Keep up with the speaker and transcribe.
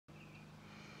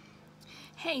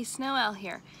Hey, Snowell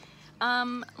here.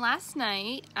 Last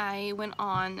night I went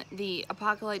on the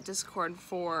Apocalypse Discord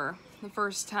for the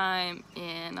first time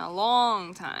in a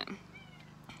long time.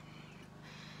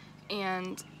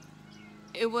 And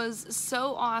it was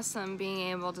so awesome being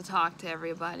able to talk to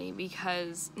everybody,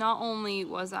 because not only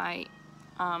was I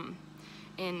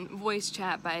in voice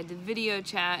chat, but I did video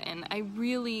chat, and I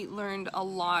really learned a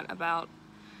lot about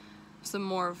some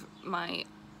more of my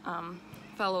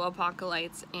fellow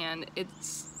Apocalyptes, and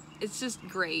it's just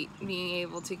great being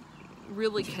able to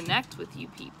really connect with you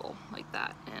people like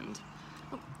that. And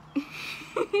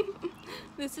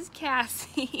this is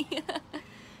Cassie.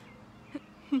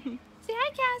 Say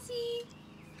hi, Cassie.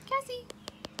 Cassie.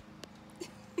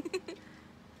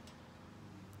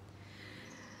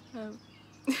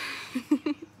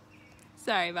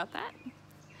 Sorry about that.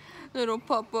 Little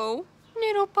Puppo.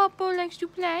 Little Puppo likes to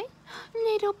play.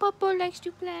 Little Puppo likes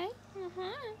to play.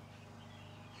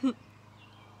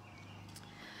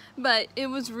 But it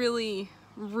was really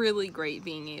great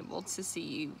being able to see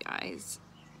you guys.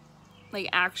 Like,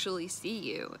 actually see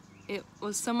you. It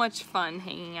was so much fun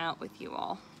hanging out with you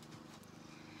all.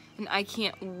 And I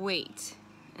can't wait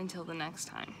until the next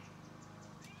time.